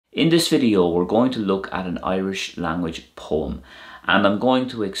In this video, we're going to look at an Irish language poem, and I'm going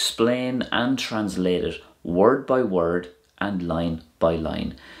to explain and translate it word by word and line by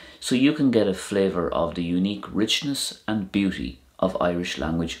line, so you can get a flavour of the unique richness and beauty of Irish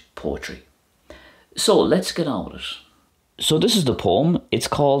language poetry. So let's get on with it. So this is the poem. It's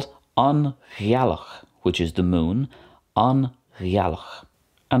called An Ghealach, which is the moon, An Ghealach.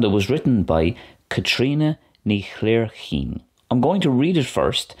 And it was written by Caitríona Ní Chléirchín. I'm going to read it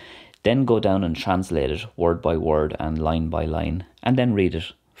first, then go down and translate it word by word and line by line, and then read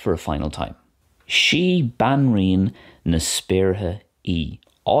it for a final time. Sí banrín na spéirthe í,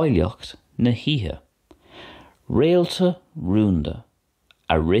 áilleacht na híthe. Réalta rúnda,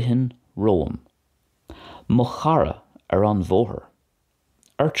 a rihin roam. Mo chara an bhóthair.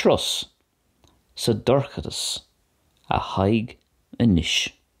 Trus, sa dorchadas, a haig inis.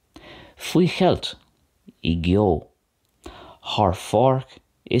 Faoi cheilt I gceol. Haar fork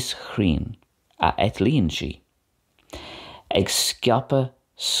is chrín, a etlíonn sí. Ag sceapa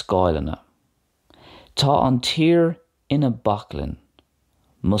scáileanna. Tá an tír ina bachlinn,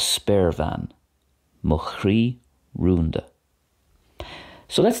 mo spéirmhean, mo chrí rúnda.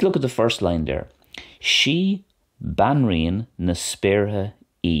 So let's look at the first line there. Sí banríon na spéirthe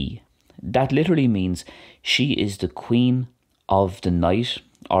í. That literally means she is the queen of the night,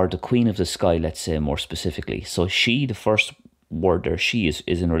 or the queen of the sky, let's say more specifically. So she, the first word there, she is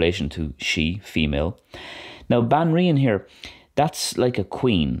in relation to she, female. Now banríon here, that's like a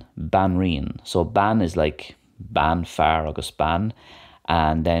queen, banríon. So ban is like ban fear agus ban,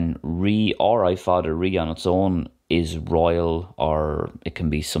 and then rí, or I father rí on its own is royal, or it can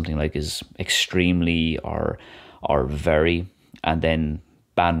be something like is extremely or very, and then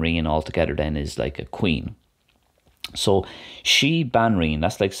banríon altogether then is like a queen. So she banríon,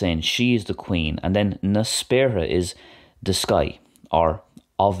 that's like saying she is the queen, and then na spéirthe is the sky, or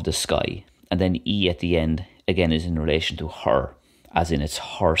of the sky, and then E at the end again is in relation to her, as in it's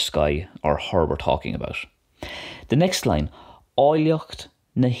her sky, or her we're talking about. The next line, áilleacht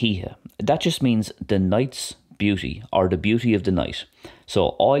na híthe, that just means the night's beauty, or the beauty of the night.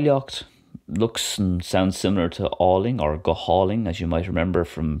 So áilleacht looks and sounds similar to áling or goháling, as you might remember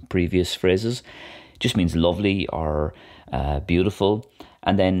from previous phrases. It just means lovely or beautiful.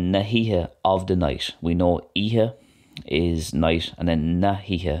 And then na híthe, of the night. We know ihe is night, and then na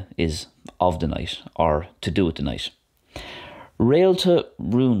híthe is of the night, or to do with the night. Réalta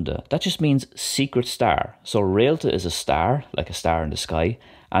rúnda, that just means secret star. So réalta is a star, like a star in the sky,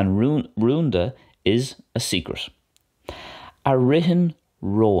 and rúnda is a secret. A rihin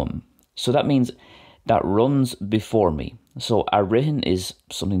roam, so that means that runs before me. So a rihin is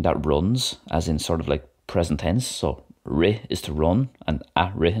something that runs, as in sort of like present tense. So ri is to run, and a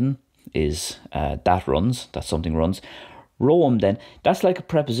rihin is that runs, that something runs. Roam then, that's like a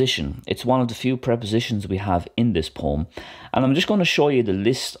preposition. It's one of the few prepositions we have in this poem. And I'm just going to show you the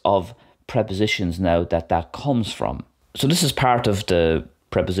list of prepositions now that comes from. So this is part of the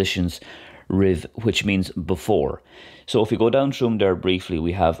prepositions riv, which means before. So if we go down through them there briefly,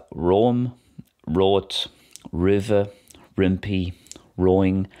 we have roam, roat, rive, rimpi,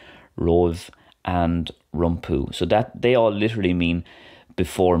 rowing, rove, and rumpu. So that they all literally mean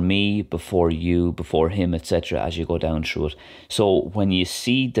before me, before you, before him, etc. as you go down through it. So when you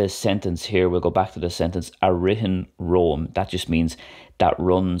see the sentence here, we'll go back to the sentence, a rihin roam, that just means that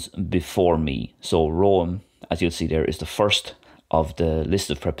runs before me. So roam, as you'll see there, is the first of the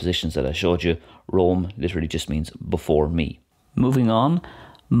list of prepositions that I showed you. Roam literally just means before me. Moving on,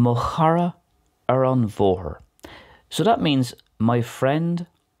 mo chara an bhóthair. So that means my friend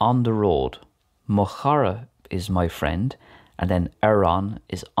on the road. Mo chara is my friend, and then an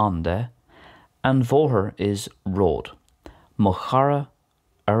is on the, and bhóthair is road. Mo chara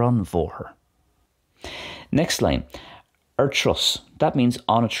an bhóthair. Next line, trus, that means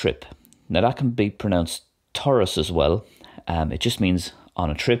on a trip. Now that can be pronounced turris as well. It just means on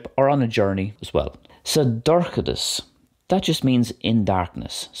a trip or on a journey as well. Sa dorchadas, that just means in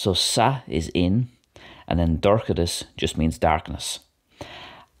darkness. So sa is in, and then dorchadas just means darkness.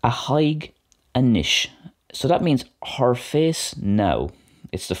 A haig inis, so that means her face now.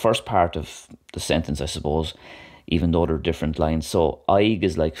 It's the first part of the sentence, I suppose, even though they're different lines. So aig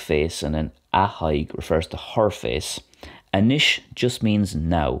is like face, and then a haig refers to her face. Inis just means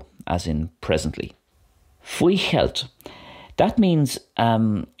now, as in presently. Faoi cheilt, that means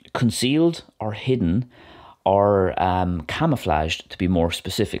concealed or hidden, or camouflaged, to be more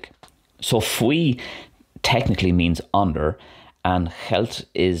specific. So faoi technically means under, and cheilt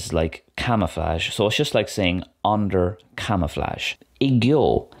is like camouflage. So it's just like saying under camouflage. I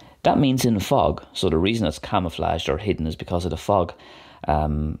gceol, that means in fog. So the reason it's camouflaged or hidden is because of the fog.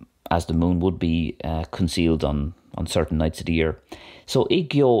 as the moon would be concealed on certain nights of the year. So I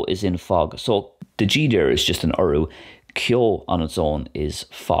gheo is in fog. So the G there is just an uru. Kyo on its own is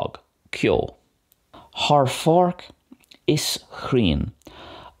fog. Kyo. Har fork is chreen.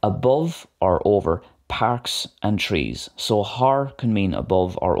 Above or over parks and trees. So har can mean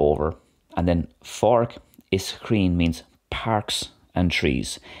above or over. And then fork is chreen means parks and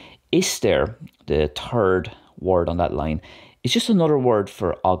trees. Is there, the third word on that line, is just another word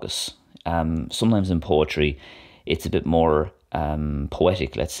for agus. Sometimes in poetry it's a bit more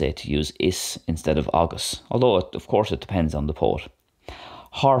poetic, let's say, to use is instead of agus. Although, of course, it depends on the poet.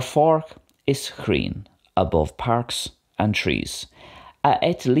 Har fork is chreen, above parks and trees. A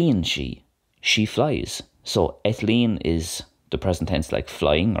etlín she flies. So etlín is the present tense, like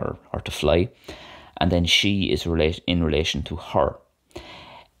flying or to fly. And then she is in relation to her.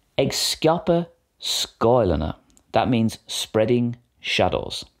 Ag sciapa scoilena. That means spreading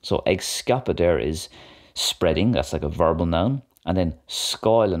shadows. So ag sciapa there is spreading, that's like a verbal noun. And then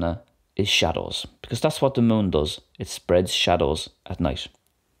scoilena is shadows, because that's what the moon does. It spreads shadows at night.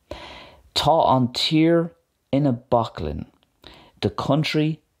 Tá an tír in a backlin. The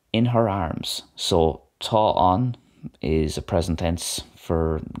country in her arms. So tá an is a present tense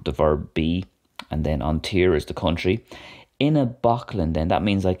for the verb be, and then an tír is the country. In a backlin, then that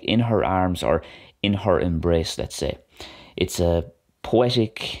means like in her arms or in her embrace, let's say. It's a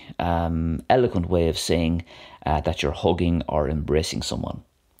poetic, eloquent way of saying that you're hugging or embracing someone.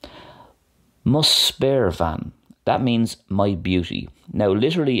 Musper van, that means my beauty. Now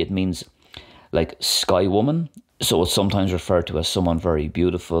literally it means like sky woman. So it's sometimes referred to as someone very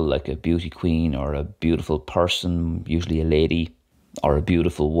beautiful, like a beauty queen or a beautiful person, usually a lady, or a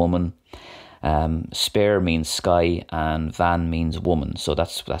beautiful woman. Spare means sky and van means woman. So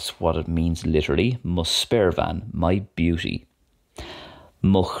that's what it means literally. Musper van, my beauty.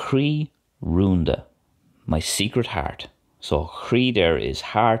 Mochri runda, my secret heart. So chri there is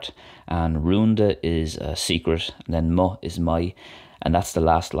heart and runda is a secret. And then mo is my, and that's the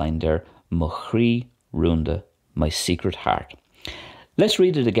last line there. Mochri runda, my secret heart. Let's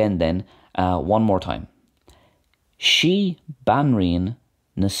read it again then, one more time. She banrin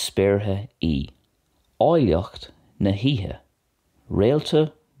na sperhe I, oiliocht na hihe,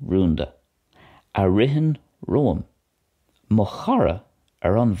 realta runda, a rihin roam, mochara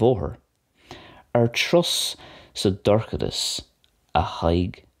an bhóthar, trus sa dorchadus a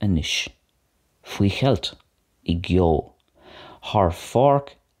haig anish, fui chelt I gheo, har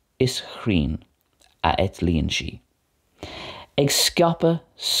fork is chreen a etlín she. Ag sciapa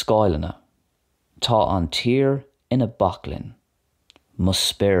scoilena, tá an tír in a backlin,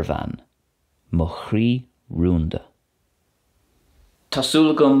 musper van, mochri runda.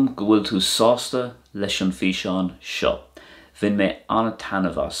 Tásúlagam go bhfuil tú sásta leis an físeán seo. Bhín mé anna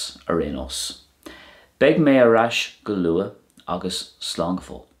tanamhas ar rénos. Beg mé arás go lua agus slán go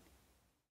fóill.